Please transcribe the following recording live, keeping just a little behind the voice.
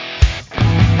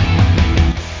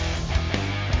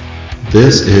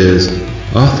This is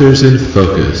Authors in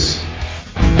Focus.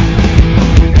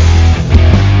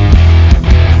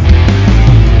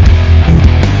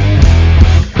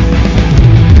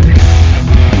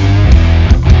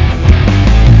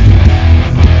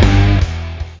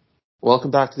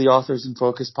 Welcome back to the Authors in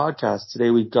Focus podcast.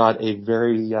 Today we've got a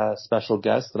very special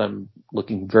guest that I'm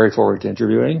looking very forward to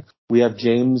interviewing. We have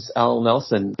James L.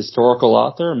 Nelson, historical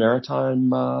author,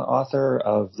 maritime author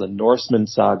of the Norseman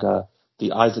saga,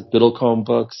 the Isaac Biddlecombe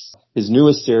books. His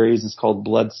newest series is called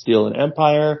Blood, Steel, and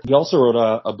Empire. He also wrote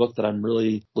a book that I'm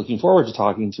really looking forward to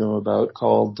talking to him about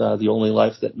called The Only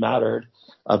Life That Mattered,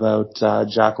 about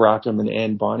Jack Rackham and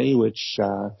Anne Bonny, which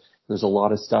there's a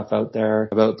lot of stuff out there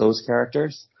about those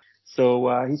characters.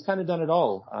 So he's kind of done it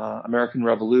all. American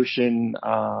Revolution,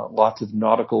 lots of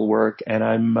nautical work, and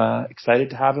I'm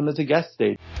excited to have him as a guest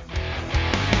today.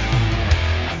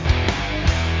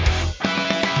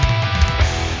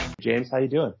 James, how you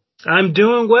doing? I'm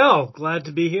doing well. Glad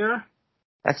to be here.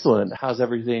 Excellent. How's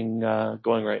everything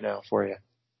going right now for you?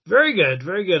 Very good,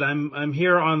 very good. I'm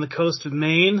here on the coast of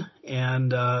Maine,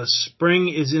 and spring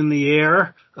is in the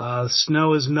air.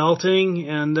 Snow is melting,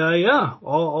 and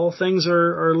all things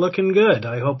are looking good.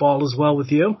 I hope all is well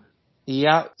with you.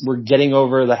 Yeah, we're getting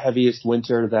over the heaviest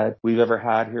winter that we've ever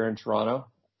had here in Toronto.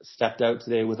 Stepped out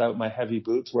today without my heavy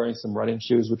boots, wearing some running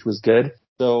shoes, which was good.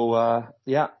 So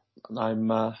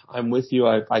I'm with you.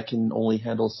 I can only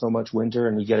handle so much winter,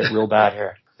 and we get it real bad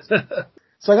here.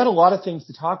 So I got a lot of things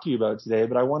to talk to you about today,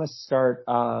 but I want to start,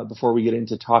 before we get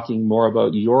into talking more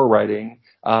about your writing,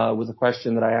 with a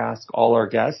question that I ask all our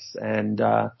guests, and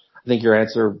I think your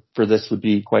answer for this would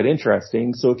be quite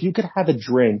interesting. So if you could have a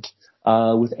drink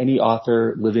with any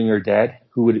author, living or dead,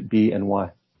 who would it be and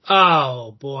why?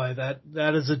 Oh boy,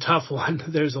 that is a tough one.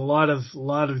 There's a lot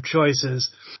of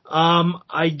choices.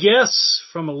 I guess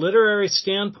from a literary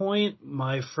standpoint,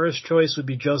 my first choice would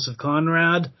be Joseph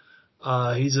Conrad.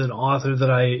 He's an author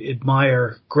that I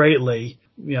admire greatly.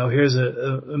 You know, here's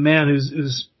a man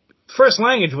whose first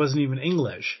language wasn't even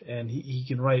English, and he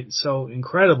can write so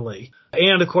incredibly.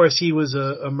 And of course, he was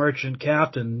a merchant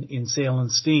captain in Sail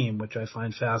and Steam, which I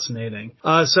find fascinating.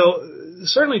 So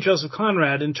certainly Joseph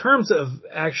Conrad. In terms of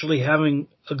actually having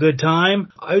a good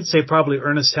time, I would say probably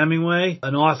Ernest Hemingway,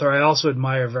 an author I also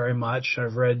admire very much.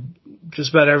 I've read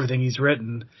just about everything he's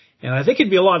written, and I think it'd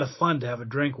be a lot of fun to have a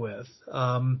drink with.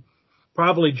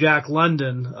 Probably Jack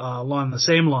London, along the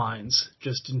same lines,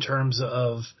 just in terms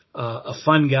of a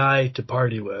fun guy to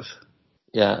party with.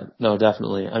 Yeah, no,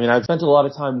 definitely. I mean, I've spent a lot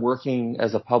of time working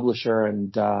as a publisher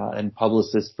and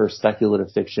publicist for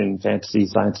speculative fiction, fantasy,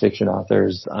 science fiction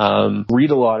authors.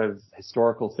 Read a lot of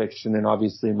historical fiction, and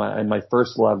obviously my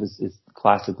first love is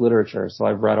classic literature. So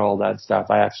I've read all that stuff.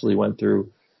 I actually went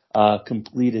through a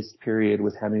completist period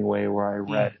with Hemingway where I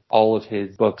read all of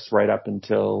his books right up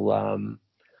until,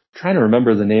 trying to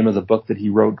remember the name of the book that he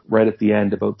wrote right at the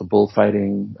end about the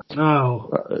bullfighting. Oh.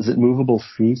 Is it Movable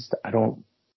Feast? I don't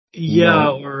Yeah,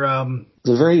 know. or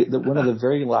One of the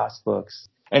very last books.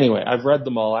 Anyway, I've read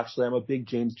them all. Actually, I'm a big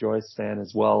James Joyce fan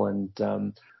as well,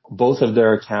 and both of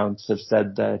their accounts have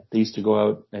said that they used to go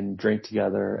out and drink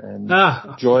together, and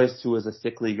Joyce, who was a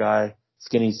sickly guy,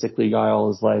 skinny, sickly guy all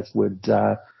his life, would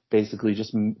basically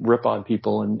just rip on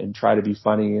people and try to be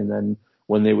funny, and then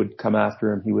when they would come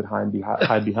after him, he would hide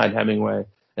behind Hemingway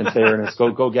and say, Ernest,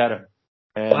 go get him.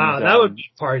 And, wow, that would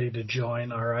be a party to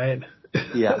join, all right.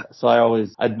 Yeah, so I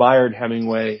always admired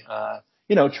Hemingway.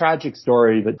 Tragic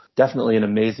story, but definitely an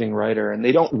amazing writer. And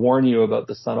they don't warn you about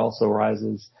The Sun Also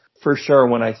Rises. For sure,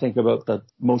 when I think about the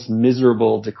most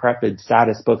miserable, decrepit,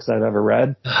 saddest books I've ever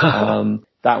read,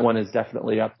 that one is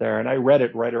definitely up there. And I read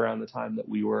it right around the time that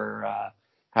we were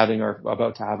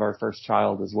about to have our first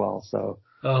child as well. So.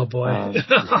 Oh boy.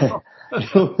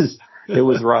 It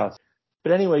was rough.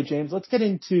 But anyway, James, let's get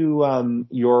into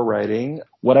your writing.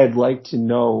 What I'd like to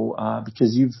know,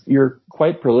 because you're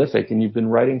quite prolific and you've been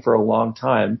writing for a long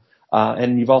time,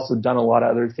 and you've also done a lot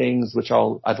of other things, which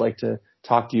I'd like to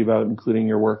talk to you about, including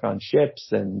your work on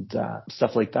ships and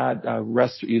stuff like that.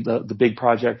 The big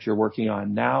project you're working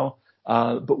on now.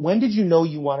 But when did you know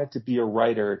you wanted to be a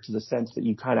writer, to the sense that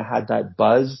you kind of had that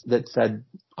buzz that said,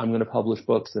 I'm going to publish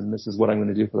books and this is what I'm going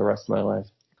to do for the rest of my life?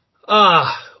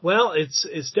 Well,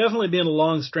 it's definitely been a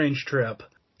long, strange trip.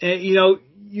 And,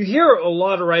 you hear a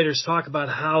lot of writers talk about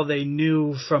how they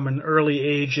knew from an early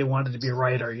age they wanted to be a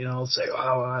writer. Say,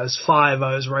 oh, I was 5,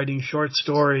 I was writing short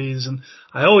stories, and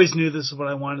I always knew this is what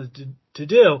I wanted to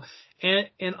do.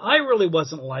 And I really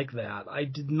wasn't like that. I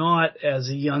did not, as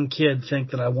a young kid,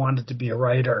 think that I wanted to be a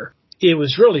writer. It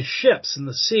was really ships in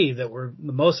the sea that were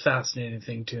the most fascinating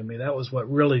thing to me. That was what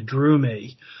really drew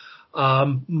me.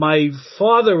 My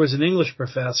father was an English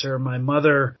professor. My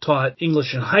mother taught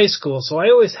English in high school, so I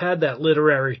always had that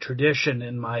literary tradition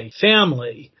in my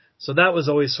family. So that was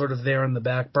always sort of there in the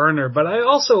back burner. But I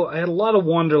had a lot of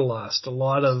wanderlust, a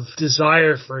lot of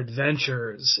desire for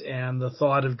adventures, and the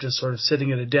thought of just sort of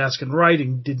sitting at a desk and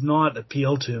writing did not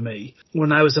appeal to me.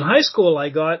 When I was in high school, I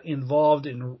got involved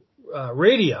in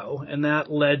radio, and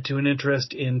that led to an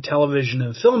interest in television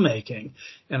and filmmaking.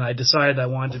 And I decided I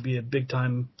wanted to be a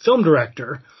big-time film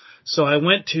director. So I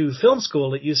went to film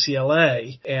school at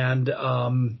UCLA, and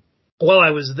while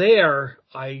I was there,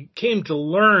 I came to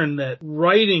learn that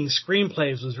writing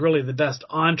screenplays was really the best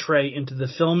entree into the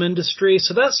film industry.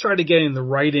 So that started getting the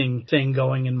writing thing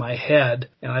going in my head.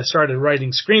 And I started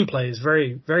writing screenplays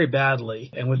very, very badly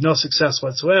and with no success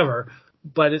whatsoever.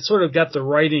 But it sort of got the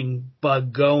writing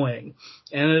bug going.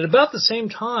 And at about the same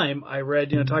time, I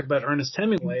read, talk about Ernest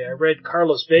Hemingway, I read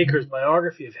Carlos Baker's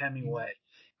biography of Hemingway.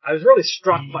 I was really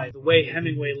struck by the way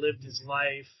Hemingway lived his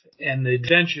life and the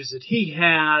adventures that he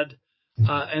had.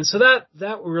 And so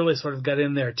that really sort of got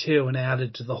in there too and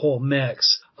added to the whole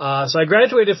mix. So I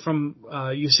graduated from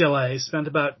UCLA, spent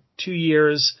about 2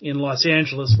 years in Los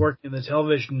Angeles working in the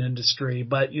television industry.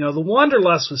 But, the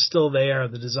wanderlust was still there,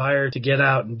 the desire to get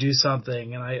out and do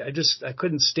something. And I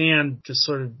couldn't stand just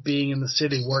sort of being in the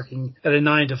city working at a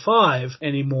 9 to 5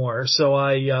 anymore. So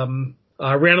I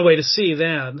ran away to sea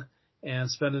then and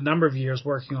spent a number of years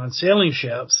working on sailing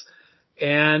ships.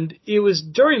 And it was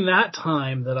during that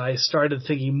time that I started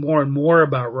thinking more and more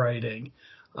about writing,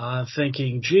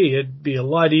 thinking, gee, it'd be a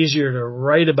lot easier to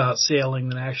write about sailing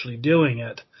than actually doing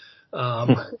it.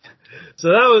 So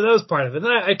that was part of it.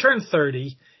 Then I turned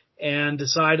 30 and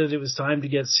decided it was time to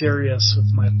get serious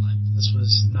with my life. This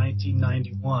was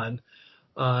 1991.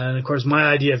 And of course, my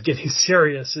idea of getting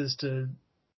serious is to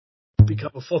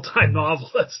become a full-time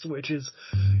novelist, which is,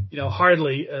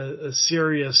 hardly a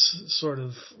serious sort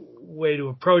of way to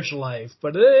approach life.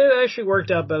 But it actually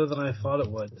worked out better than I thought it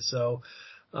would. So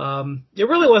it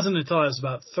really wasn't until I was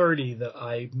about 30 that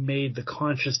I made the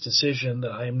conscious decision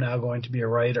that I am now going to be a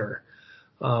writer,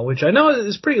 which I know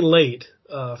is pretty late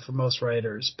for most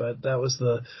writers, but that was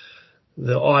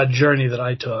the odd journey that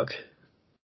I took.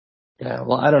 Yeah,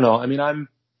 well, I don't know. I mean,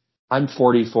 I'm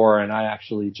 44 and I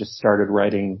actually just started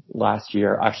writing last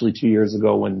year, actually 2 years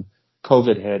ago when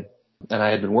COVID hit, and I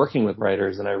had been working with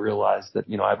writers and I realized that,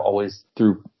 I've always,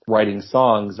 through writing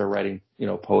songs or writing,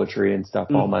 poetry and stuff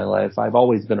all my life, I've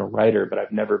always been a writer, but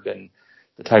I've never been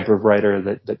the type of writer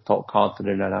that felt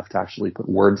confident enough to actually put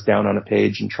words down on a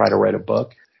page and try to write a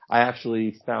book. I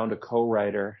actually found a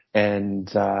co-writer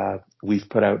and, we've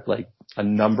put out like a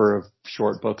number of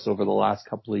short books over the last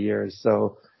couple of years.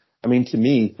 So, I mean, to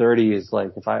me, 30 is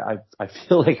like, if I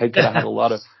feel like I could have had a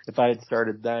lot of, if I had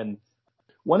started then.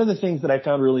 One of the things that I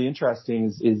found really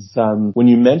interesting is when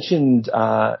you mentioned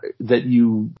that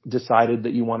you decided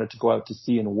that you wanted to go out to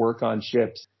sea and work on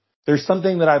ships. There's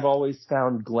something that I've always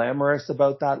found glamorous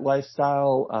about that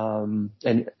lifestyle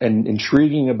and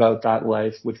intriguing about that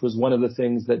life, which was one of the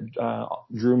things that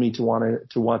drew me to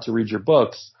want to read your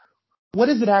books. What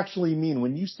does it actually mean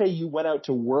when you say you went out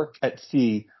to work at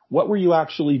sea? What were you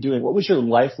actually doing? What was your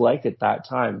life like at that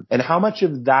time? And how much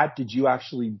of that did you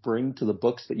actually bring to the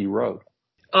books that you wrote?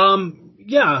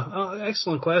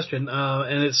 Excellent question.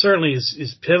 And it certainly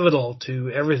is pivotal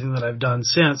to everything that I've done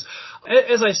since.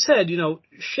 As I said,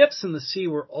 ships in the sea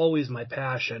were always my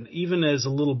passion. Even as a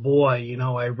little boy,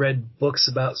 I read books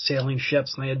about sailing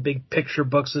ships and I had big picture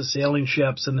books of sailing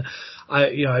ships. And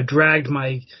I dragged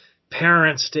my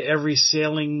parents to every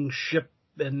sailing ship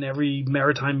and every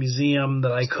maritime museum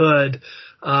that I could.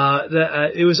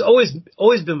 It was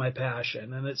always been my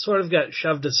passion, and it sort of got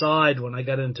shoved aside when I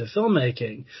got into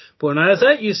filmmaking. But when I was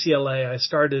at UCLA, I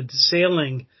started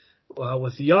sailing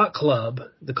with the yacht club,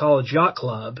 the college yacht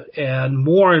club, and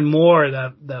more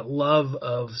that love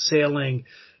of sailing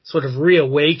sort of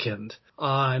reawakened.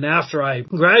 And after I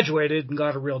graduated and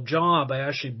got a real job, I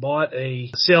actually bought a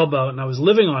sailboat and I was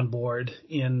living on board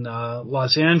in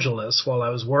Los Angeles while I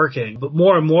was working. But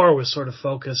more and more was sort of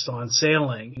focused on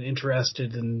sailing and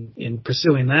interested in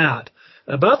pursuing that.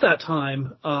 About that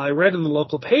time, I read in the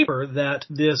local paper that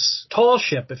this tall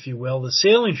ship, if you will, the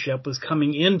sailing ship, was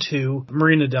coming into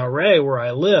Marina del Rey where I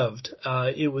lived.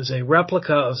 It was a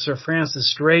replica of Sir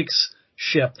Francis Drake's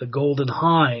ship, the Golden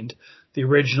Hind, the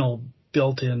original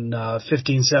built in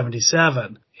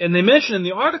 1577. And they mentioned in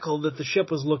the article that the ship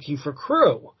was looking for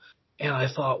crew. And I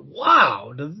thought,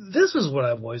 wow, this is what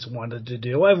I've always wanted to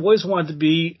do. I've always wanted to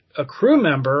be a crew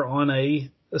member on a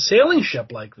sailing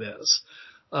ship like this.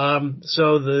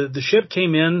 So the ship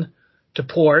came in to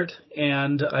port,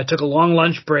 and I took a long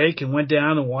lunch break and went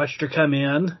down and watched her come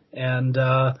in, and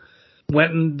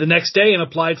went in the next day and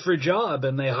applied for a job,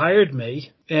 and they hired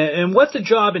me. And what the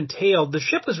job entailed, the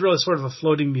ship was really sort of a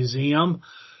floating museum.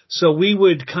 So we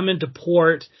would come into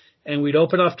port and we'd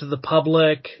open up to the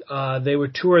public. They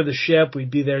would tour the ship.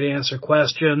 We'd be there to answer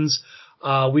questions.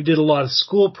 We did a lot of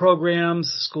school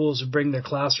programs. Schools would bring their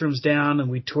classrooms down and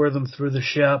we'd tour them through the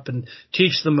ship and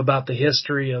teach them about the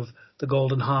history of the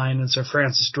Golden Hind and Sir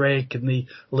Francis Drake and the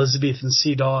Elizabethan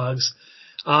Sea Dogs.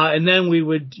 And then we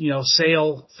would,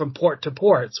 sail from port to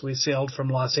port. So we sailed from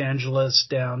Los Angeles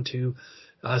down to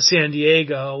San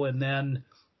Diego, and then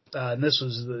and this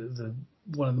was the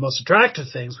one of the most attractive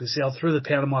things. We sailed through the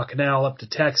Panama Canal up to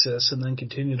Texas, and then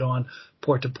continued on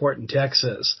port to port in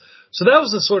Texas. So that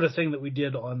was the sort of thing that we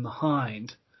did on the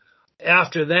Hind.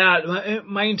 After that,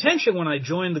 my intention when I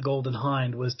joined the Golden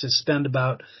Hind was to spend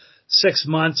about 6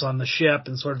 months on the ship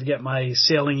and sort of get my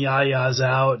sailing yayas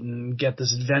out and get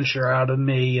this adventure out of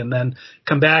me, and then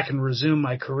come back and resume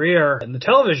my career in the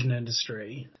television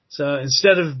industry. So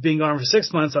instead of being gone for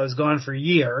 6 months, I was gone for a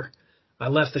year. I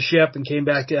left the ship and came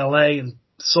back to LA and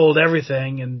sold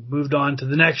everything and moved on to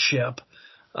the next ship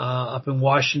up in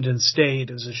Washington State.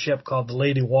 It was a ship called the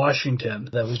Lady Washington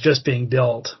that was just being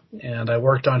built, and I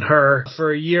worked on her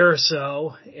for a year or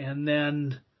so, and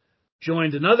then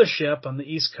joined another ship on the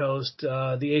East Coast,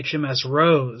 the HMS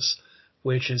Rose,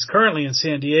 which is currently in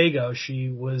San Diego. She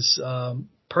was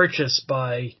purchased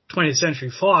by 20th Century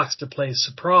Fox to play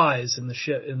Surprise in the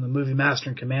ship in the movie Master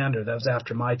and Commander. That was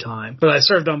after my time. But I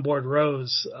served on board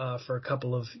Rose for a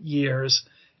couple of years,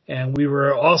 and we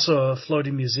were also a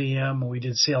floating museum. We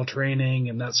did sail training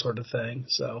and that sort of thing.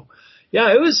 So,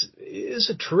 yeah, it was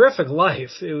a terrific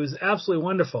life. It was absolutely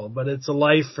wonderful. But it's a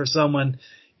life for someone,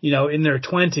 in their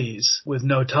 20s with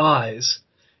no ties.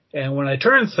 And when I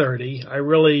turned 30,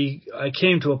 I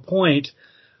came to a point,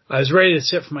 I was ready to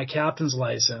sit for my captain's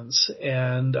license,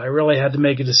 and I really had to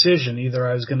make a decision. Either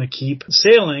I was going to keep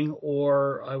sailing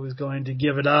or I was going to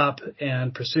give it up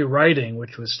and pursue writing,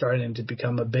 which was starting to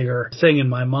become a bigger thing in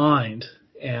my mind.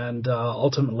 And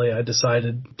ultimately I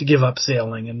decided to give up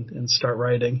sailing and start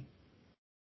writing.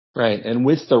 Right. And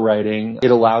with the writing,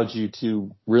 it allowed you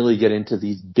to really get into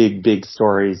these big, big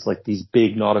stories, like these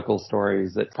big nautical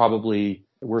stories that probably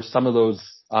were some of those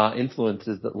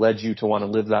influences that led you to want to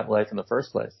live that life in the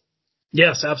first place.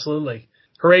 Yes, absolutely.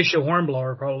 Horatio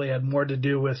Hornblower probably had more to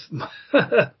do with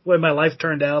the way my life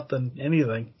turned out than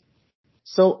anything.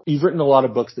 So you've written a lot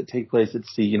of books that take place at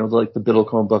sea, like the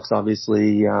Biddlecombe books,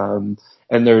 obviously. And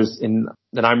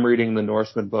then I'm reading the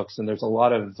Norseman books, and there's a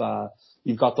lot of,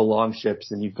 you've got the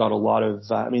Longships, and you've got a lot of,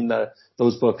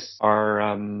 those books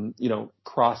are,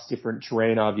 cross different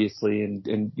terrain, obviously,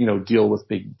 and deal with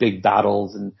big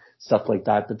battles and stuff like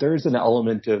that. But there's an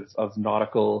element of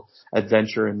nautical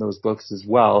adventure in those books as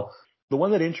well. The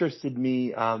one that interested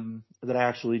me, that I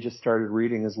actually just started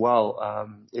reading as well,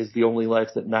 is The Only Life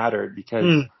That Mattered,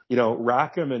 because,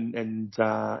 Rackham and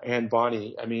Anne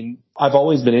Bonny, I've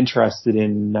always been interested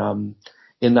in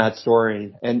that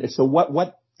story. And so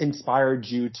what inspired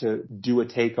you to do a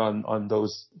take on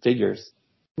those figures?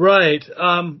 Right.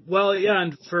 Well, yeah,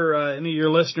 and for any of your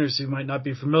listeners who might not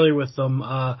be familiar with them,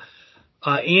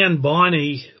 Anne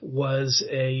Bonny was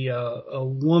a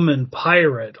woman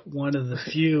pirate, one of the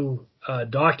few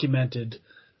documented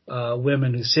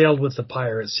women who sailed with the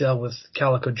pirates, sailed with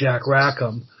Calico Jack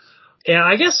Rackham. And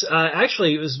I guess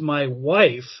actually it was my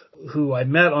wife who I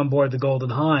met on board the Golden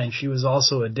Hind. She was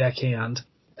also a deckhand.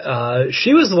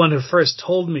 She was the one who first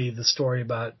told me the story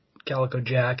about Calico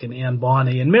Jack and Anne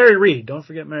Bonny and Mary Read. Don't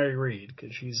forget Mary Read,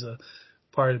 because she's a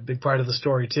big part of the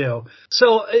story too.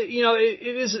 So,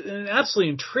 it is an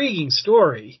absolutely intriguing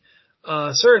story.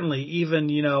 Certainly even,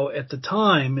 at the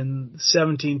time in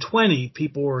 1720,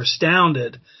 people were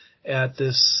astounded at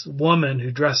this woman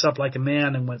who dressed up like a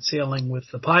man and went sailing with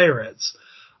the pirates.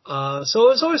 So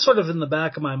it was always sort of in the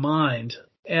back of my mind.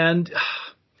 And,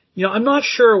 I'm not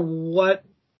sure what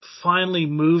finally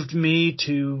moved me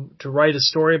to write a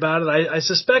story about it. I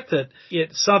suspect that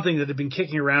it's something that had been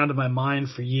kicking around in my mind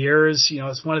for years.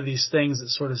 It's one of these things that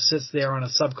sort of sits there on a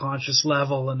subconscious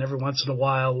level, and every once in a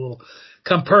while will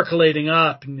come percolating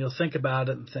up, and you'll think about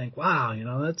it and think, wow,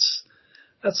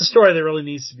 that's a story that really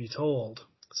needs to be told.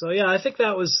 So yeah, I think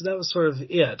that was sort of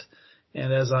it.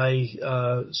 And as I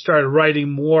started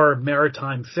writing more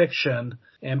maritime fiction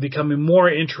and becoming more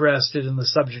interested in the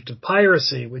subject of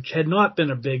piracy, which had not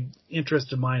been a big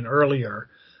interest of mine earlier,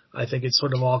 I think it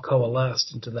sort of all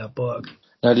coalesced into that book.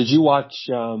 Now, did you watch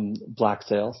Black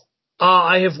Sails?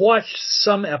 I have watched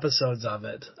some episodes of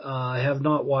it. I have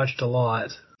not watched a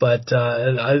lot, but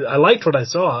I liked what I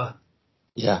saw.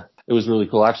 Yeah, it was really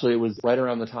cool. Actually, it was right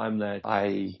around the time that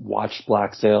I watched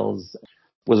Black Sails.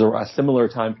 Was a similar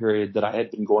time period that I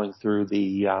had been going through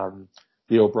the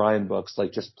O'Brien books,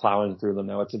 like just plowing through them.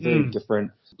 Now it's a very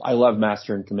different. I love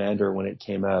Master and Commander when it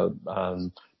came out,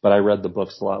 but I read the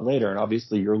books a lot later. And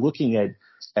obviously, you're looking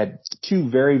at two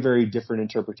very, very different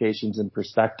interpretations and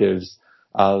perspectives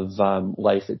of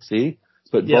life at sea.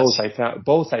 But Yes.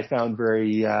 both I found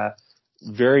very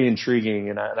very intriguing,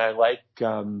 and I like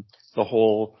the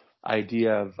whole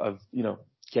idea of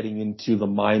getting into the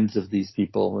minds of these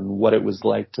people and what it was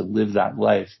like to live that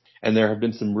life. And there have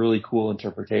been some really cool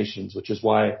interpretations, which is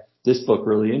why this book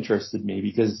really interested me,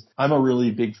 because I'm a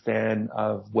really big fan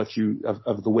of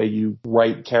of the way you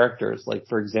write characters. Like,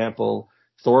 for example,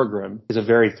 Thorgrim is a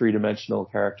very three-dimensional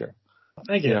character.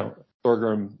 Thank you.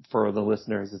 Thorgrim, for the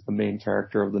listeners, is the main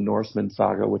character of the Norseman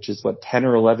saga, which is 10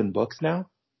 or 11 books now?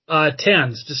 10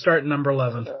 to start number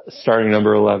 11. Starting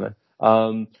number 11.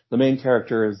 The main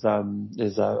character is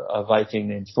a Viking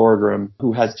named Thorgrim,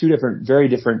 who has two very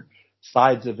different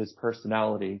sides of his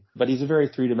personality, but he's a very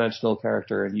three-dimensional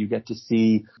character, and you get to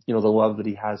see, the love that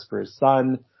he has for his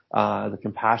son, the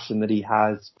compassion that he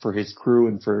has for his crew,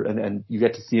 and you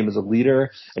get to see him as a leader,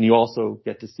 and you also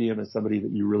get to see him as somebody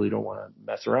that you really don't want to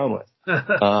mess around with.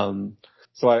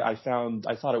 So I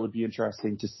thought it would be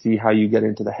interesting to see how you get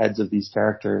into the heads of these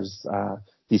characters,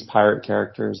 these pirate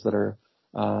characters that are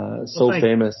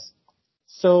famous.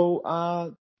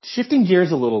 So shifting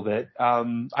gears a little bit,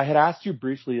 I had asked you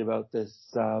briefly about this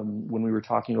when we were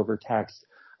talking over text.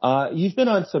 You've been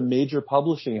on some major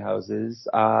publishing houses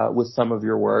with some of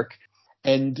your work,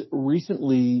 and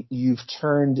recently you've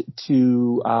turned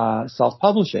to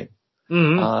self-publishing.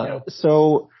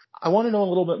 So I want to know a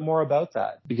little bit more about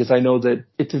that, because I know that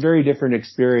it's a very different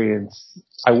experience.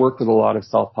 I work with a lot of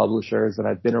self-publishers, and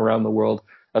I've been around the world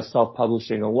of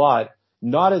self-publishing a lot.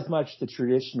 Not as much the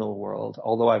traditional world,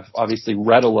 although I've obviously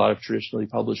read a lot of traditionally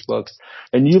published books,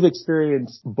 and you've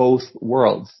experienced both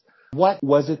worlds. What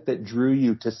was it that drew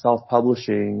you to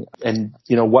self-publishing, and,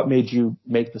 what made you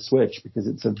make the switch? Because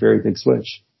it's a very big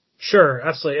switch. Sure,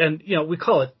 absolutely. And, we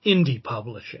call it indie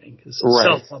publishing, because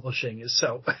self-publishing is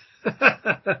so,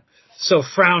 so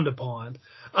frowned upon.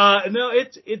 No,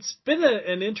 it's been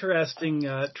an interesting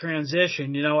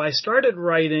transition. I started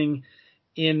writing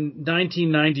in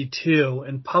 1992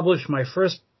 and published my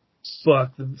first book,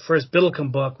 the first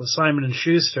Biddlecombe book, with Simon &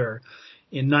 Schuster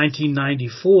in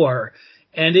 1994.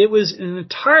 And it was an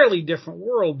entirely different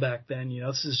world back then.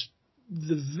 This is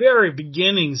the very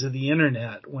beginnings of the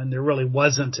internet, when there really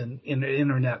wasn't an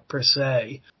internet per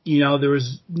se. There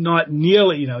was not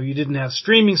nearly, you didn't have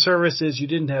streaming services. You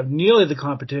didn't have nearly the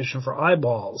competition for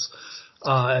eyeballs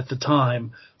at the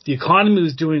time. The economy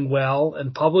was doing well,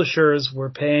 and publishers were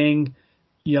paying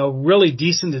really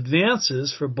decent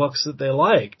advances for books that they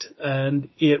liked. And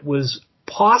it was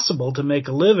possible to make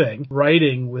a living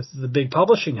writing with the big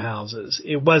publishing houses.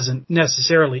 It wasn't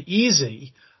necessarily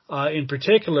easy, in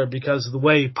particular because of the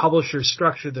way publishers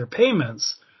structure their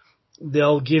payments.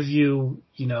 They'll give you,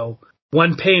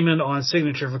 one payment on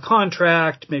signature of a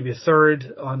contract, maybe a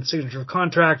third on signature of a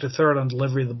contract, a third on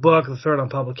delivery of the book, a third on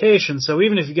publication. So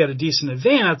even if you get a decent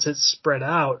advance, it's spread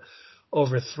out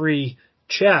over 3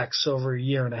 checks over a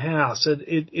year and a half. So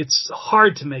it's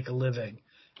hard to make a living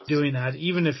doing that,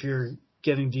 even if you're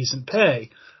getting decent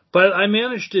pay. But I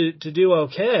managed to do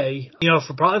okay.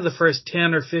 For probably the first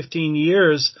 10 or 15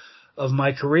 years of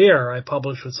my career, I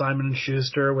published with Simon &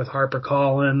 Schuster, with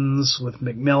HarperCollins, with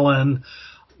Macmillan,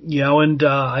 and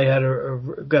I had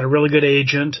got a really good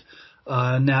agent,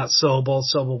 Nat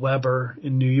Sobel Weber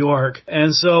in New York.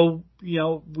 And so,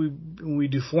 we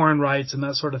do foreign rights and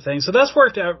that sort of thing. So that's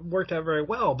worked out very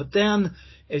well. But then,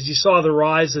 as you saw the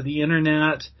rise of the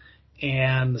internet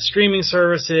and the streaming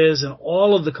services and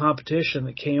all of the competition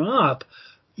that came up,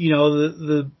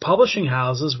 the publishing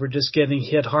houses were just getting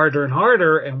hit harder and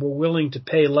harder, and were willing to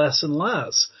pay less and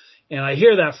less. And I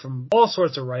hear that from all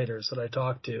sorts of writers that I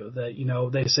talk to, that,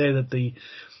 they say that the,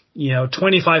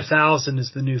 $25,000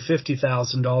 is the new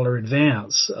 $50,000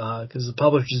 advance, because the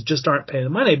publishers just aren't paying the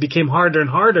money. It became harder and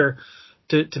harder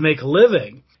to make a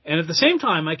living. And at the same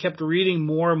time, I kept reading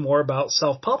more and more about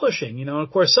self-publishing. And of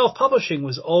course, self-publishing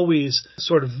was always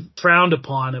sort of frowned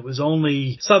upon. It was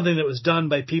only something that was done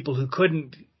by people who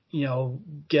couldn't,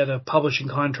 get a publishing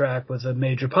contract with a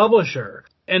major publisher.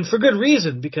 And for good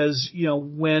reason, because,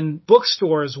 when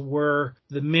bookstores were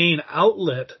the main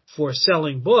outlet for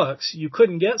selling books, you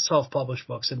couldn't get self-published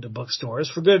books into bookstores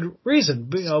for good reason.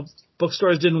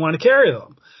 Bookstores didn't want to carry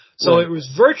them. So It was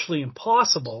virtually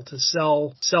impossible to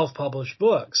sell self-published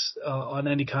books on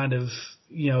any kind of,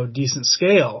 decent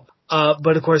scale.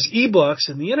 But of course, ebooks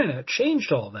and the internet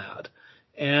changed all that.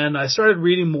 And I started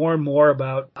reading more and more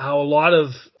about how a lot of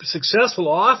successful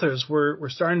authors were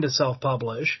starting to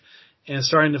self-publish and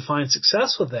starting to find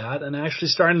success with that, and actually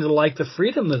starting to like the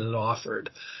freedom that it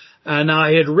offered. And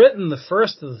I had written the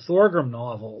first of the Thorgrim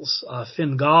novels,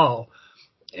 Fingal,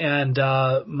 and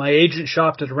my agent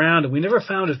shopped it around, and we never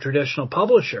found a traditional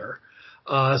publisher.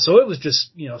 So it was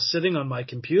just, sitting on my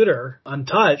computer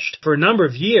untouched for a number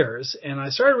of years. And I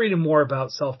started reading more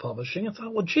about self-publishing and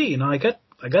thought, well, gee,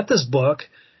 I got this book.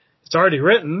 It's already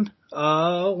written.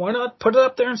 Why not put it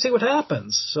up there and see what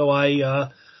happens? So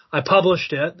I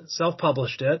published it,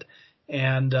 self-published it,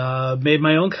 and made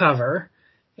my own cover.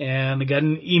 And I got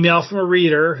an email from a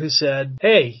reader who said,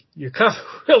 hey, your cover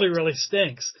really, really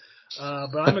stinks.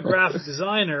 But I'm a graphic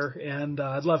designer, and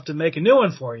I'd love to make a new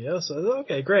one for you. So,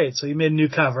 okay, great. So he made a new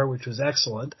cover, which was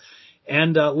excellent.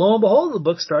 And lo and behold, the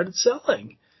book started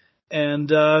selling. And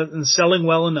selling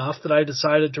well enough that I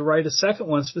decided to write a second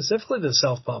one specifically to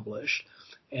self-publish.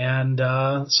 And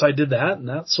so I did that, and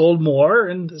that sold more.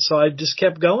 And so I just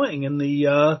kept going. And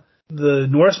the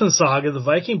Norseman Saga, the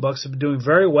Viking books, have been doing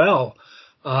very well.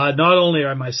 Not only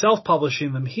am I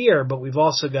self-publishing them here, but we've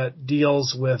also got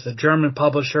deals with a German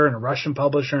publisher and a Russian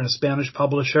publisher and a Spanish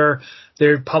publisher.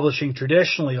 They're publishing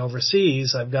traditionally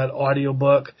overseas. I've got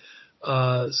audiobook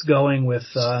going with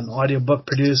an audiobook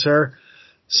producer.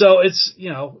 So it's,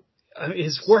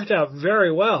 it's worked out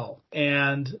very well.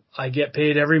 And I get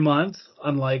paid every month,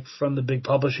 unlike from the big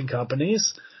publishing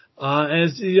companies. And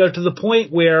it's, to the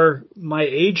point where my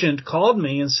agent called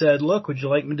me and said, look, would you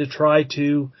like me to try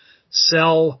to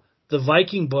sell the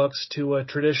Viking books to a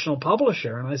traditional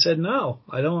publisher? And I said, no,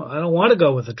 I don't want to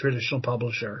go with a traditional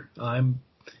publisher.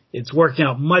 It's working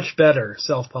out much better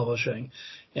self-publishing.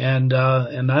 And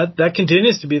that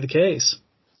continues to be the case.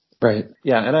 Right.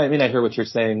 Yeah. And I hear what you're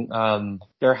saying.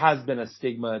 There has been a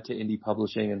stigma to indie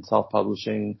publishing and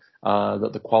self-publishing, that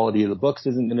the quality of the books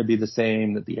isn't going to be the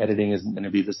same, that the editing isn't going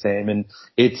to be the same. And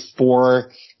it's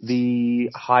for the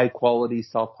high quality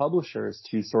self-publishers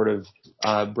to sort of,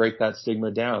 break that stigma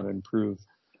down and prove,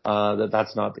 that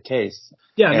that's not the case.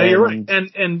 Yeah, no, you're right.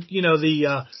 And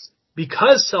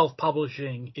because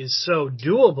self-publishing is so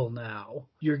doable now,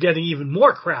 you're getting even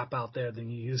more crap out there than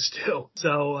you used to.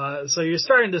 So you're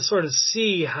starting to sort of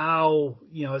see how,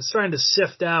 it's starting to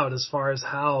sift out as far as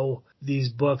how these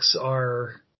books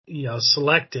are,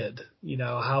 selected,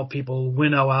 how people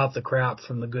winnow out the crap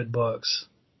from the good books.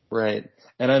 Right.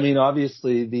 And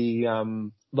obviously the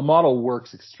model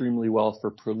works extremely well for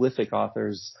prolific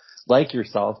authors like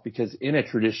yourself, because in a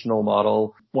traditional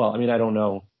model, well, I don't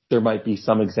know. There might be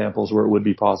some examples where it would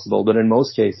be possible, but in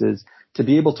most cases, to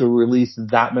be able to release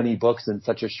that many books in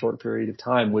such a short period of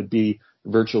time would be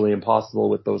virtually impossible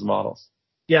with those models.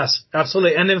 Yes,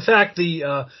 absolutely. And in fact,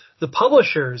 the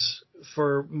publishers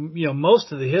for,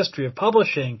 most of the history of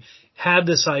publishing had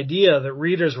this idea that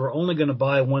readers were only going to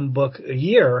buy one book a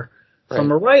year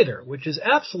from a writer, which is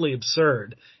absolutely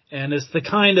absurd. And it's the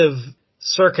kind of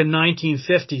circa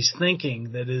 1950s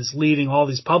thinking that is leading all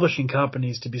these publishing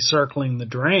companies to be circling the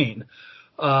drain.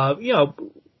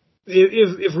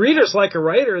 If readers like a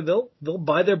writer, they'll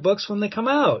buy their books when they come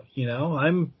out.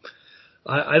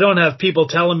 I don't have people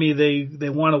telling me they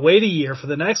want to wait a year for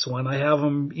the next one. I have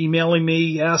them emailing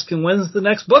me asking, when's the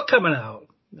next book coming out?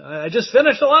 I just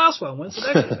finished the last one. When's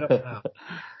the next one coming out?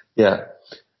 Yeah.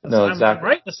 No, exactly. I'm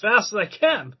writing as fast as I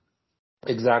can.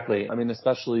 Exactly.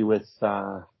 Especially with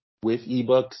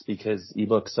ebooks, because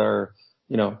ebooks are,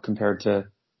 compared to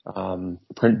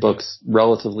print books,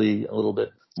 relatively a little bit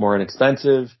more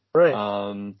inexpensive.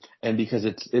 Right. And because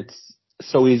it's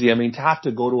so easy. To have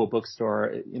to go to a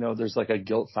bookstore, there's like a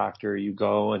guilt factor. You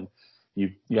go and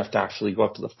you have to actually go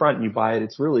up to the front and you buy it.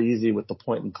 It's really easy with the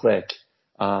point and click.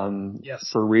 Yes.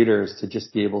 For readers to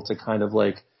just be able to kind of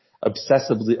like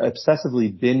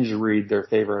obsessively binge read their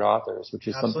favorite authors, which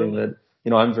is Absolutely. something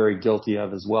that, I'm very guilty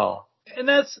of as well. And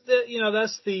that's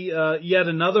the yet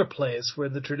another place where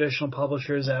the traditional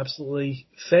publishers absolutely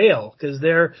fail, because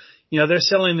they're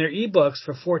selling their ebooks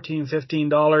for $14,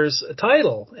 $15 a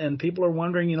title, and people are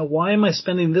wondering, why am I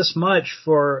spending this much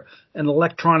for an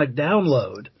electronic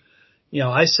download?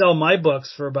 I sell my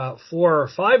books for about $4 or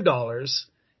 $5,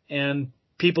 and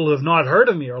people who have not heard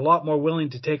of me are a lot more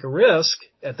willing to take a risk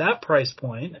at that price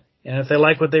point. And if they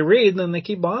like what they read, then they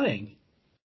keep buying.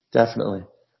 Definitely.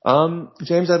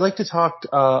 James, I'd like to talk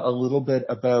a little bit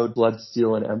about Blood,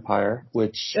 Steel, and Empire,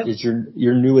 which is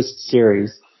your newest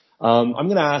series. I'm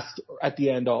going to ask at the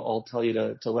end. I'll tell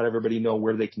you to let everybody know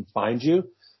where they can find you,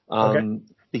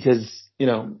 because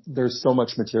there's so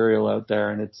much material out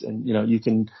there, and you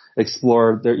can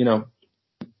explore there.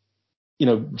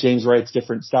 James writes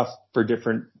different stuff for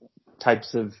different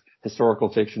types of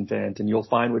historical fiction fans, and you'll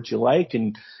find what you like,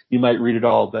 and you might read it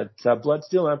all. But Blood,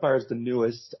 Steel, and Empire is the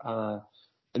newest,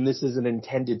 and this is an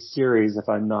intended series, if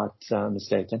I'm not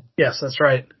mistaken. Yes, that's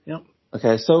right. Yep.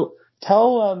 Okay, so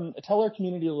tell our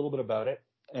community a little bit about it.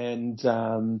 And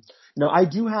I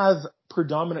do have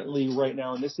predominantly right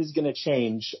now, and this is going to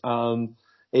change,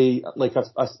 a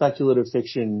speculative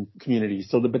fiction community.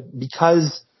 So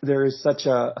because there is such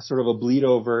a sort of a bleed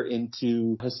over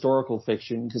into historical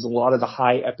fiction, because a lot of the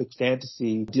high epic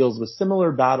fantasy deals with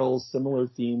similar battles, similar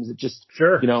themes. It just,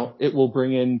 it will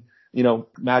bring in,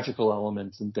 magical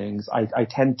elements and things. I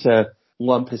tend to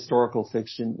lump historical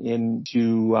fiction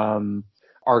into,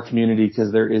 our community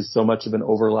because there is so much of an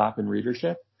overlap in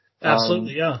readership.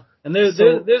 Absolutely. Yeah. And there's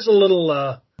a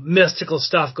little, mystical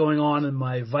stuff going on in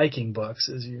my Viking books,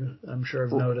 as you, I'm sure,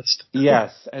 have noticed.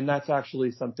 Yes, and that's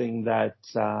actually something that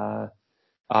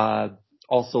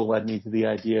also led me to the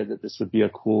idea that this would be a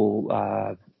cool,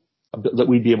 that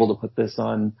we'd be able to put this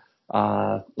on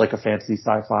like a fantasy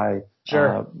sci-fi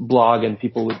blog, and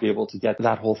people would be able to get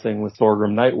that whole thing with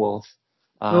Thorgrim Nightwolf.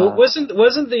 Well, wasn't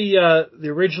the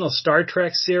original Star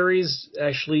Trek series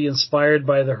actually inspired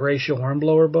by the Horatio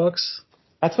Hornblower books?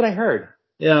 That's what I heard.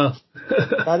 Yeah.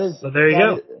 That is. So there you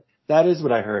go. That is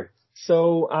what I heard.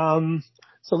 So,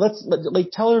 let's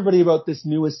tell everybody about this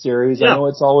newest series. Yeah. I know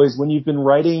it's always when you've been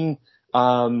writing,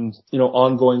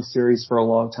 ongoing series for a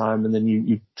long time, and then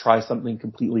you try something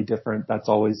completely different. That's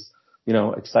always,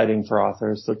 exciting for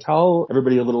authors. So tell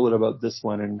everybody a little bit about this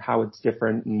one and how it's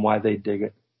different and why they dig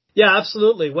it. Yeah,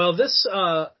 absolutely. Well,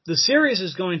 the series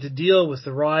is going to deal with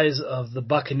the rise of the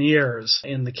buccaneers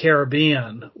in the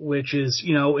Caribbean, which is,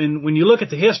 when you look at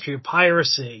the history of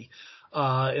piracy,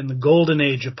 in the golden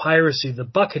age of piracy, the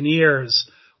buccaneers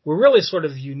were really sort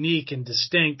of unique and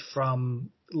distinct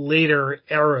from later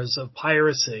eras of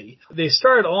piracy. They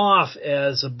started off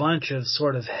as a bunch of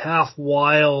sort of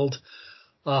half-wild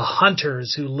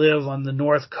hunters who live on the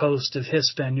north coast of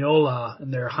Hispaniola,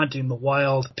 and they're hunting the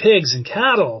wild pigs and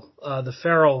cattle, the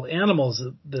feral animals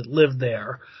that live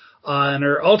there, and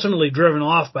are ultimately driven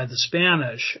off by the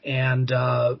Spanish. And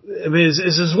it's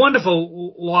this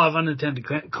wonderful law of unintended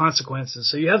consequences.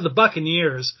 So you have the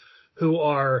buccaneers who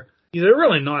are, they're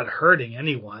really not hurting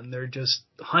anyone. They're just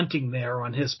hunting there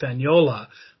on Hispaniola.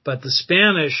 But the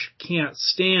Spanish can't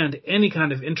stand any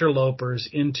kind of interlopers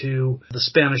into the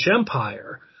Spanish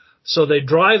Empire. So they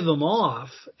drive them off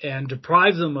and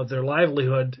deprive them of their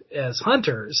livelihood as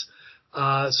hunters.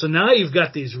 So now you've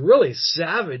got these really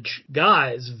savage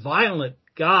guys, violent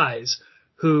guys,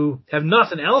 who have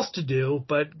nothing else to do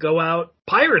but go out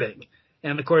pirating.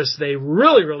 And of course, they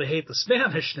really, really hate the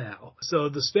Spanish now. So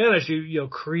the Spanish, you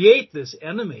create this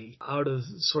enemy out of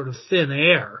sort of thin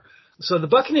air. So the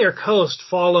Buccaneer Coast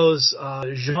follows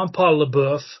Jean-Paul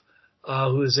Leboeuf,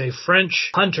 who is a French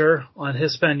hunter on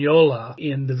Hispaniola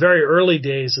in the very early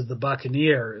days of the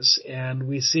Buccaneers. And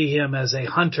we see him as a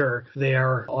hunter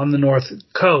there on the north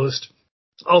coast,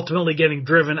 ultimately getting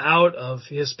driven out of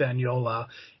Hispaniola,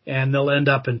 and they'll end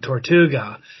up in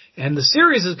Tortuga. And the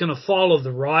series is going to follow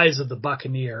the rise of the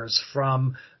Buccaneers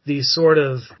from these sort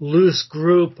of loose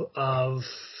group of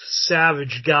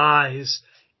savage guys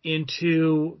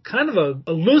into kind of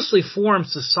a loosely formed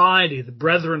society, the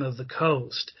Brethren of the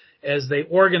Coast, as they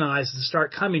organize and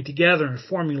start coming together and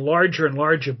forming larger and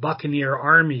larger buccaneer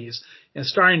armies and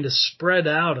starting to spread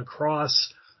out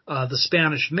across the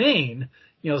Spanish Main,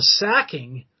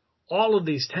 sacking all of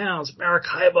these towns,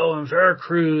 Maracaibo and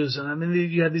Veracruz. And I mean,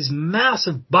 you had these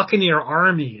massive buccaneer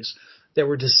armies that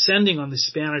were descending on the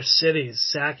Spanish cities,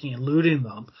 sacking and looting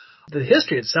them. The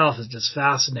history itself is just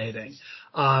fascinating.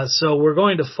 So we're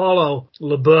going to follow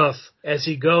Leboeuf as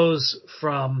he goes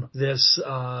from this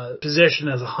position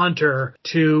as a hunter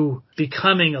to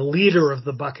becoming a leader of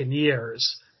the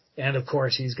Buccaneers. And of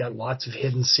course, he's got lots of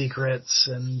hidden secrets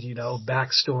and,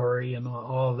 backstory and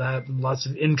all of that, and lots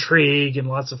of intrigue and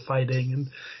lots of fighting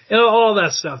and all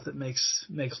that stuff that makes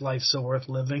life so worth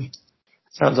living.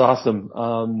 Sounds awesome.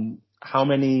 How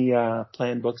many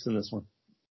planned books in this one?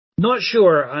 Not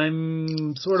sure.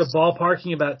 I'm sort of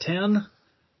ballparking about 10.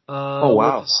 Oh,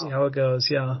 wow. We'll see how it goes.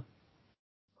 Yeah.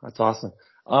 That's awesome.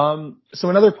 So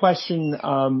another question,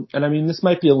 and I mean, this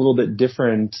might be a little bit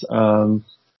different,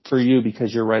 for you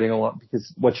because you're writing a lot,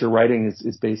 because what you're writing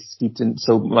is steeped in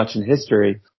so much in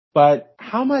history. But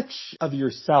how much of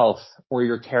yourself or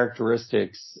your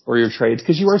characteristics or your traits,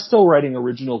 because you are still writing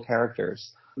original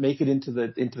characters, make it into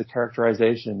the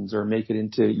characterizations or make it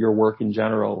into your work in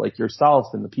general, like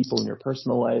yourself and the people in your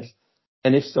personal life?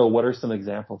 And if so, what are some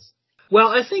examples? Well,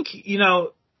 I think,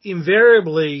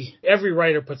 invariably, every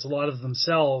writer puts a lot of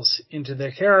themselves into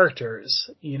their characters.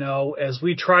 You know, as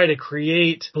we try to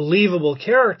create believable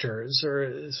characters,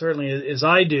 or certainly as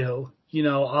I do, you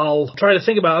know, I'll try to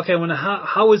think about, okay,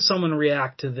 how would someone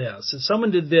react to this? If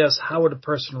someone did this, how would a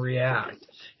person react?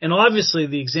 And obviously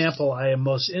the example I am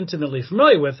most intimately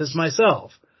familiar with is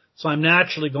myself. So I'm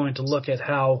naturally going to look at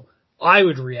how I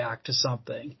would react to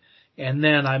something. And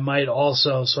then I might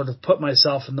also sort of put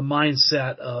myself in the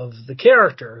mindset of the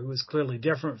character, who is clearly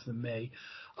different from me.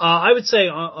 I would say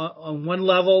on one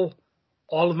level,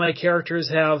 all of my characters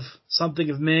have something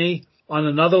of me. On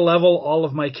another level, all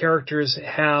of my characters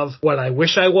have what I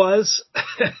wish I was.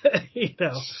 You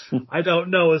know, I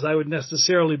don't know as I would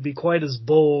necessarily be quite as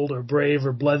bold or brave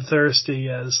or bloodthirsty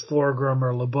as Thorgrim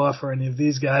or LaBeouf or any of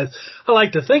these guys. I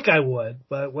like to think I would,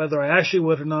 but whether I actually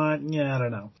would or not, yeah, I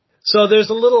don't know. So there's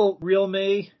a little real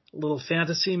me, a little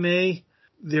fantasy me.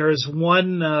 There's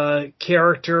one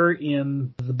character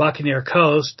in the Buccaneer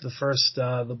Coast, the first,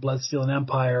 the Bloodsteel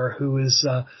Empire, who is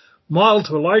modeled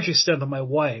to a large extent on my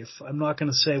wife. I'm not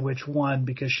going to say which one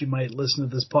because she might listen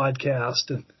to this podcast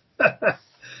and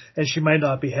and she might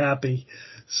not be happy.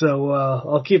 So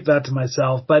I'll keep that to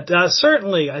myself. But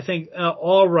certainly, I think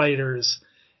all writers,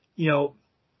 you know,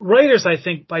 writers, I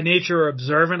think by nature are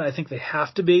observant. I think they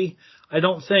have to be. I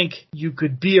don't think you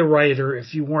could be a writer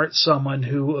if you weren't someone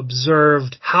who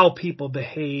observed how people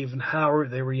behave and how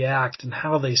they react and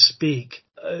how they speak,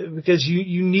 because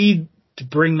you need to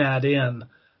bring that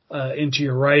into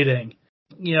your writing.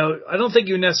 You know, I don't think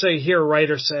you necessarily hear a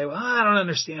writer say, well, I don't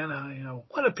understand how, you know,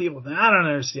 what do people think? I don't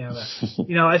understand that.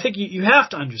 You know, I think you have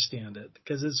to understand it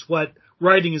because it's what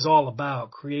writing is all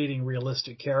about, creating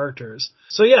realistic characters.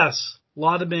 So yes, a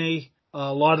lot of me,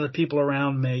 a lot of the people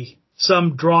around me,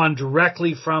 some drawn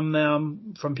directly from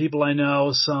them, from people I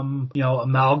know, some, you know,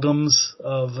 amalgams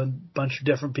of a bunch of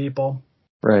different people.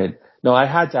 Right. No, I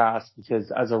had to ask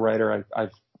because as a writer,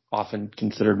 I've often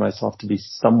considered myself to be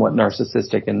somewhat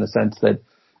narcissistic in the sense that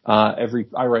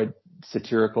I write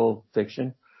satirical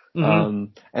fiction. Mm-hmm.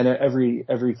 And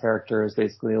every character is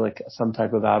basically like some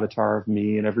type of avatar of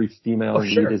me, and every female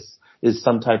lead is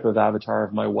some type of avatar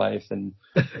of my wife. And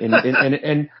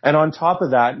on top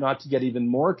of that, not to get even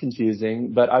more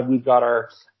confusing, but we've got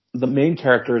the main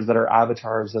characters that are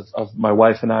avatars of my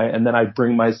wife and I, and then I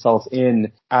bring myself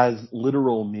in as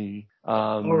literal me.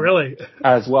 Oh, really?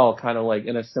 As well, kind of like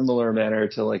in a similar manner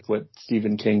to like what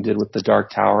Stephen King did with The Dark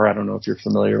Tower. I don't know if you're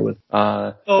familiar with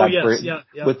with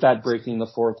that breaking the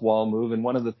fourth wall move. And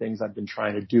one of the things I've been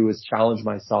trying to do is challenge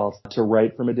myself to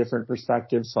write from a different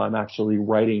perspective. So I'm actually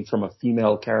writing from a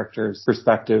female character's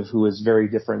perspective who is very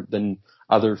different than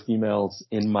other females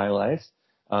in my life.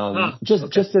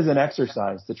 Just as an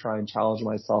exercise to try and challenge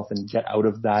myself and get out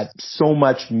of that so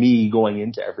much me going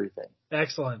into everything.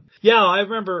 Excellent. Yeah, I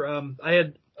remember I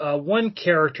had one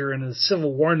character in a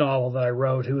Civil War novel that I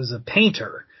wrote who was a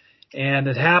painter. And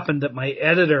it happened that my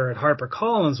editor at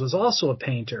HarperCollins was also a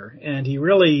painter. And he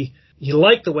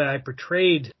liked the way I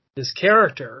portrayed his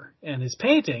character and his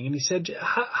painting. And he said,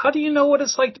 how do you know what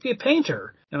it's like to be a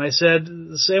painter? And I said,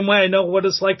 the same way I know what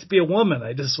it's like to be a woman.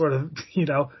 I just sort of, you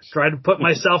know, try to put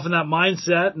myself in that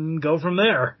mindset and go from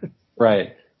there.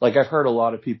 Right. Like I've heard a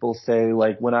lot of people say,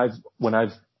 like when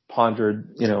I've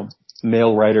pondered, you know,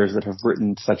 male writers that have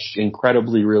written such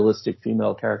incredibly realistic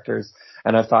female characters,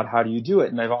 and I've thought, how do you do it?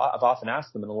 And I've often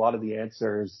asked them, and a lot of the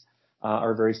answers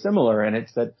are very similar. And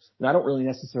it's that I don't really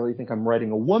necessarily think I'm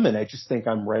writing a woman. I just think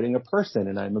I'm writing a person,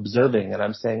 and I'm observing, and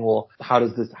I'm saying, well, how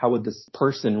would this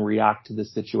person react to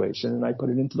this situation? And I put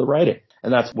it into the writing.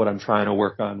 And that's what I'm trying to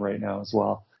work on right now as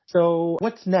well. So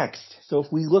what's next? So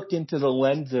if we look into the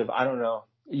lens of, I don't know,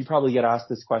 you probably get asked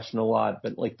this question a lot,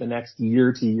 but like the next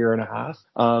year to year and a half,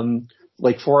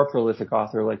 like for a prolific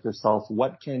author like yourself,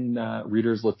 what can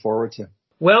readers look forward to?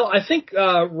 Well, I think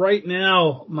right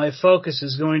now my focus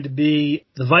is going to be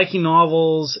the Viking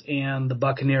novels and the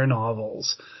Buccaneer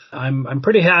novels. I'm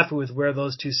pretty happy with where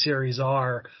those two series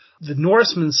are. The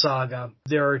Norseman saga,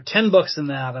 there are 10 books in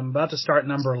that. I'm about to start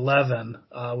number 11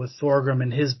 with Thorgrim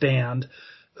and his band,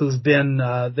 who've been,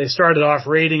 they started off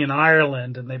raiding in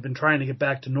Ireland, and they've been trying to get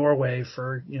back to Norway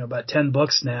for, you know, about 10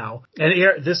 books now. And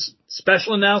here, this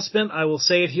special announcement, I will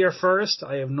say it here first.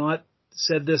 I have not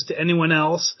said this to anyone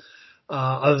else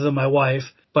other than my wife.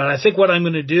 But I think what I'm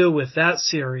going to do with that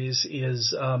series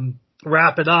is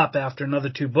wrap it up after another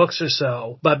 2 books or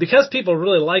so. But because people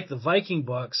really like the Viking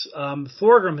books,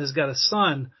 Thorgrim has got a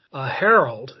son,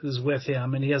 Harold, who's with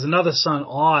him, and he has another son,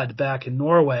 Odd, back in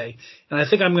Norway. And I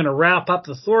think I'm going to wrap up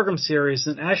the Thorgrim series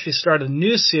and actually start a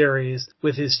new series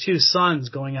with his 2 sons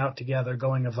going out together,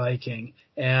 going a Viking.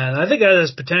 And I think that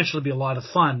has potential to be a lot of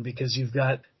fun because you've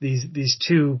got these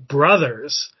 2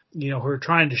 brothers, who are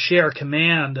trying to share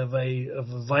command of a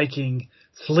Viking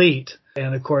fleet.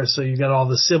 And of course, so you've got all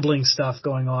the sibling stuff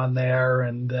going on there,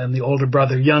 and then the older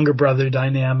brother, younger brother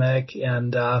dynamic.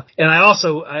 And I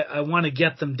want to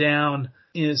get them down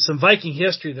in some Viking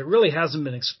history that really hasn't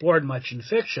been explored much in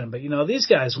fiction. But, these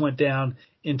guys went down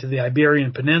into the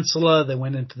Iberian Peninsula. They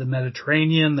went into the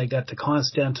Mediterranean. They got to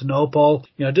Constantinople.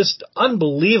 Just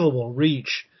unbelievable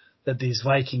reach that these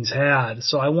Vikings had.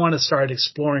 So I want to start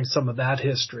exploring some of that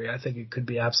history. I think it could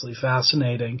be absolutely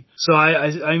fascinating. So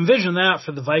I envision that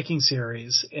for the Viking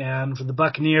series. And for the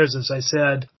Buccaneers, as I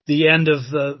said, the end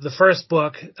of the first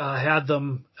book had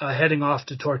them heading off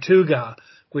to Tortuga,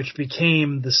 which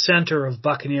became the center of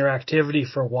Buccaneer activity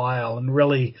for a while and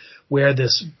really where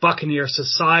this Buccaneer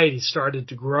society started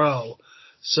to grow.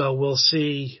 So we'll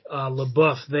see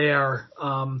LeBoeuf there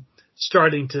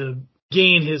starting to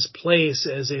gain his place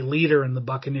as a leader in the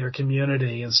Buccaneer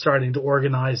community and starting to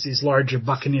organize these larger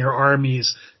Buccaneer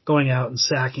armies going out and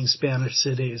sacking Spanish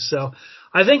cities. So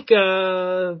I think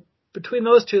between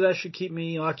those 2, that should keep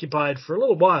me occupied for a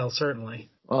little while, certainly.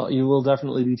 Well, you will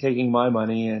definitely be taking my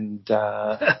money, and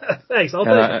thanks. I'll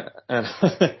take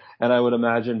it. And I would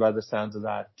imagine by the sounds of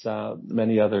that,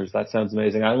 many others. That sounds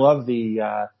amazing. I love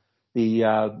the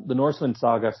Norseman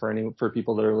saga for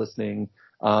people that are listening.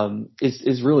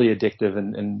 Is really addictive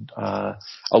and a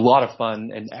lot of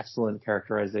fun and excellent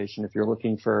characterization. If you're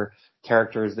looking for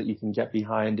characters that you can get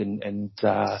behind and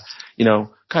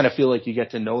kind of feel like you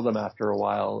get to know them after a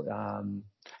while.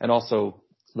 And also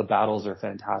the battles are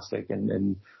fantastic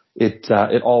and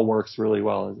it all works really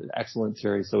well. It's an excellent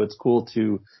series. So it's cool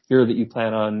to hear that you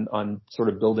plan on sort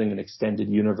of building an extended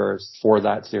universe for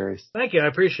that series. Thank you. I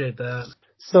appreciate that.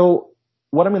 So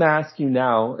what I'm going to ask you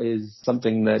now is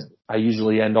something that I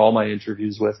usually end all my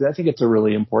interviews with. I think it's a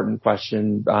really important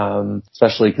question,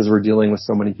 especially because we're dealing with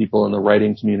so many people in the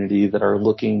writing community that are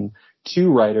looking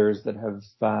to writers that have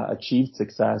achieved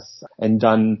success and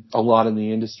done a lot in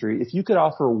the industry. If you could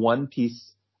offer one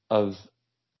piece of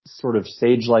sort of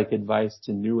sage-like advice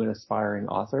to new and aspiring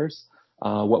authors,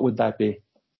 what would that be?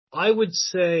 I would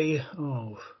say,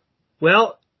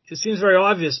 well, it seems very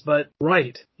obvious, but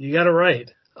write. You got to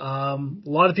write. A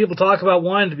lot of people talk about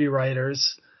wanting to be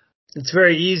writers. It's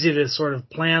very easy to sort of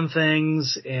plan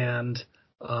things and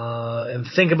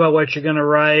think about what you're going to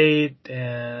write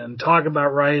and talk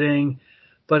about writing.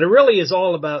 But it really is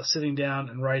all about sitting down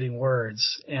and writing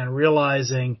words and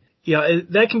realizing,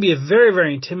 that can be a very,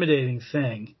 very intimidating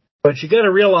thing. But you got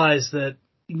to realize that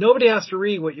nobody has to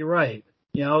read what you write.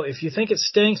 If you think it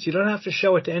stinks, you don't have to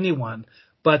show it to anyone.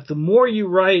 But the more you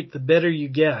write, the better you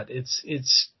get.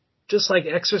 It's just like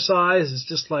exercise. It's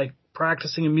just like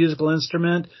practicing a musical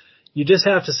instrument. You just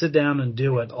have to sit down and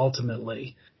do it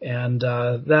ultimately. And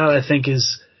that I think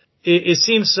it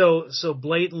seems so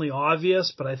blatantly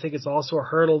obvious, but I think it's also a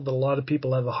hurdle that a lot of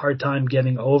people have a hard time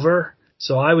getting over.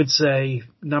 So I would say,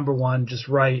 number one, just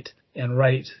write and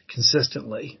write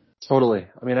consistently. Totally.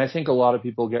 I mean, I think a lot of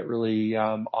people get really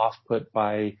off-put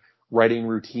by writing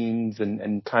routines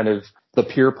and kind of the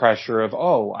peer pressure of,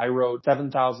 I wrote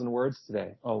 7,000 words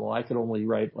today. Oh, well, I could only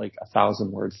write like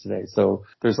 1,000 words today. So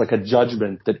there's like a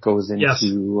judgment that goes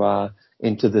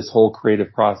into this whole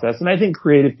creative process. And I think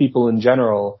creative people in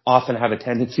general often have a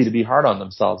tendency to be hard on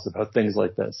themselves about things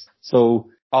like this. So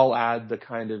I'll add the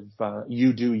kind of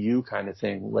you do you kind of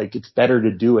thing. Like it's better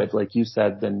to do it, like you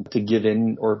said, than to give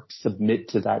in or submit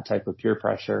to that type of peer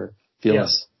pressure feeling.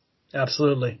 Yes.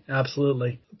 Absolutely.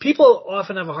 Absolutely. People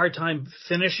often have a hard time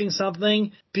finishing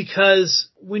something because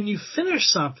when you finish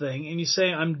something and you say,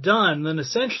 I'm done, then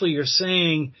essentially you're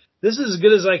saying, this is as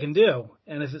good as I can do.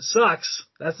 And if it sucks,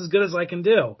 that's as good as I can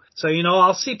do. So,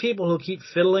 I'll see people who keep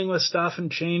fiddling with stuff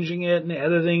and changing it and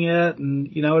editing it. And,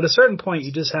 at a certain point,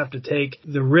 you just have to take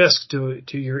the risk to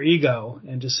your ego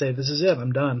and just say, this is it.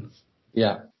 I'm done.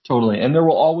 Yeah, totally. And there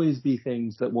will always be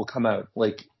things that will come out.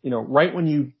 Like, right when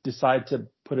you decide to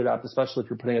put it up, especially if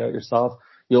you're putting it out yourself,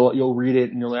 you'll read it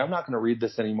and you're like, I'm not going to read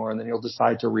this anymore. And then you'll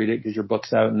decide to read it because your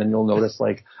book's out, and then you'll notice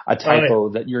like a typo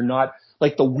that you're not,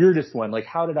 like the weirdest one. Like,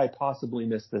 how did I possibly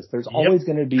miss this? There's always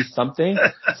going to be something.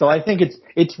 So I think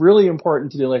it's really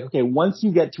important to be like, okay, once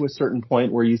you get to a certain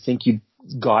point where you think you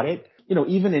got it,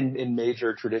 even in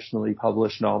major traditionally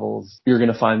published novels, you're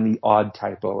going to find the odd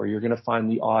typo or you're going to find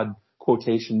the odd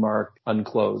quotation mark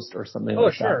unclosed or something Oh,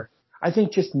 like sure. that. I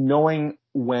think just knowing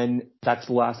when that's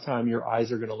the last time your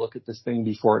eyes are going to look at this thing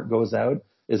before it goes out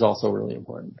is also really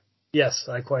important. Yes,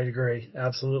 I quite agree.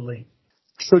 Absolutely.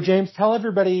 So James, tell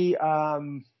everybody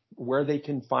where they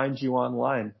can find you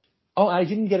online. Oh, I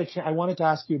didn't get a chance. I wanted to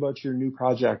ask you about your new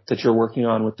project that you're working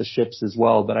on with the ships as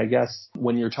well. But I guess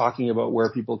when you're talking about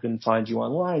where people can find you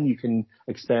online, you can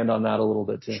expand on that a little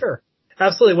bit too. Sure.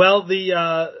 Absolutely. Well,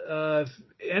 if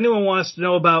anyone wants to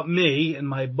know about me and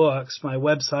my books, my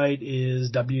website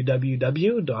is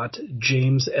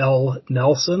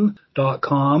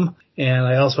www.jameslnelson.com. And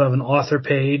I also have an author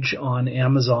page on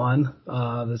Amazon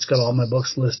that's got all my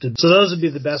books listed. So those would be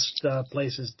the best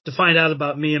places to find out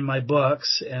about me and my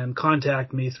books and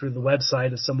contact me through the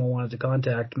website if someone wanted to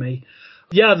contact me.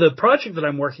 Yeah, the project that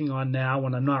I'm working on now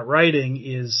when I'm not writing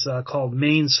is called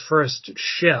Maine's First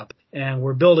Ship. And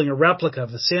we're building a replica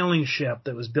of a sailing ship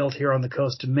that was built here on the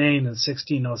coast of Maine in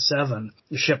 1607,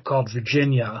 a ship called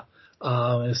Virginia.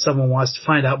 If someone wants to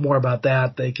find out more about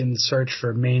that, they can search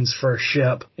for Maine's First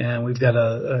Ship. And we've got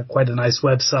quite a nice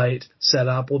website set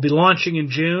up. We'll be launching in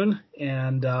June,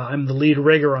 and I'm the lead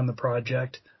rigger on the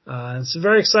project. It's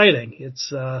very exciting.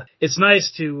 It's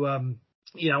nice to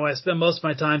I spend most of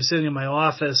my time sitting in my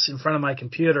office in front of my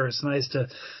computer. It's nice to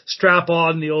strap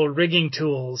on the old rigging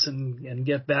tools and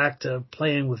get back to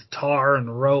playing with tar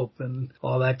and rope and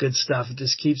all that good stuff. It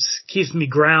just keeps me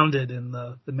grounded in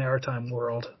the maritime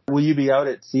world. Will you be out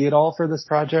at sea at all for this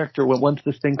project, or once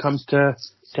this thing comes to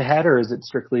head, or is it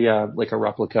strictly like a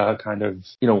replica kind of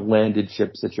landed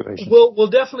ship situation? We'll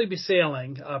definitely be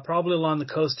sailing, probably along the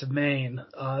coast of Maine.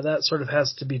 That sort of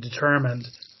has to be determined.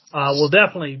 We'll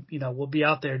definitely, we'll be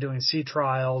out there doing sea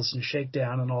trials and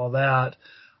shakedown and all that.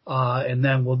 And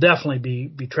then we'll definitely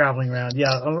be traveling around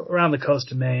the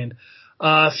coast of Maine.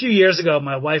 A few years ago,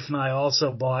 my wife and I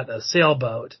also bought a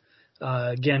sailboat.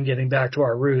 Again, getting back to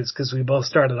our roots, because we both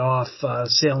started off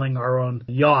sailing our own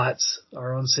yachts,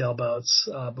 our own sailboats,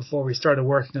 before we started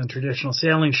working on traditional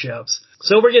sailing ships.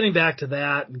 So we're getting back to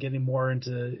that and getting more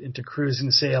into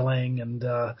cruising sailing. And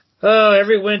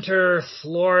every winter,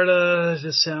 Florida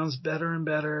just sounds better and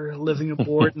better, living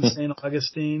aboard in St.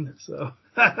 Augustine. So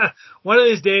one of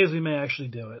these days we may actually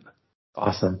do it.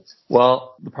 Awesome.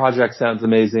 Well, the project sounds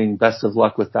amazing. Best of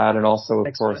luck with that. And also,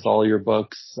 of course, all your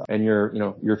books and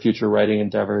your future writing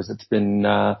endeavors. It's been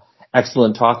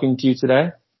excellent talking to you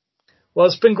today. Well,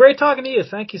 it's been great talking to you.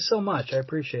 Thank you so much. I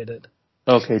appreciate it.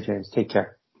 Okay, James. Take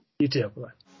care. You too.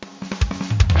 Bye.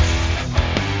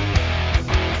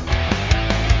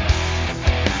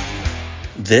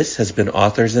 This has been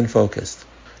Authors in Focus.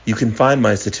 You can find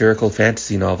my satirical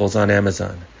fantasy novels on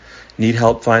Amazon. Need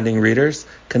help finding readers?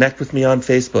 Connect with me on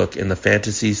Facebook in the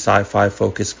Fantasy Sci-Fi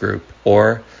Focus group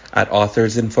or at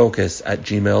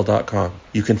authorsinfocus@gmail.com.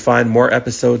 You can find more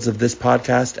episodes of this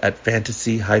podcast at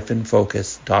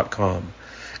fantasy-focus.com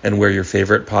and where your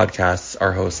favorite podcasts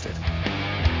are hosted.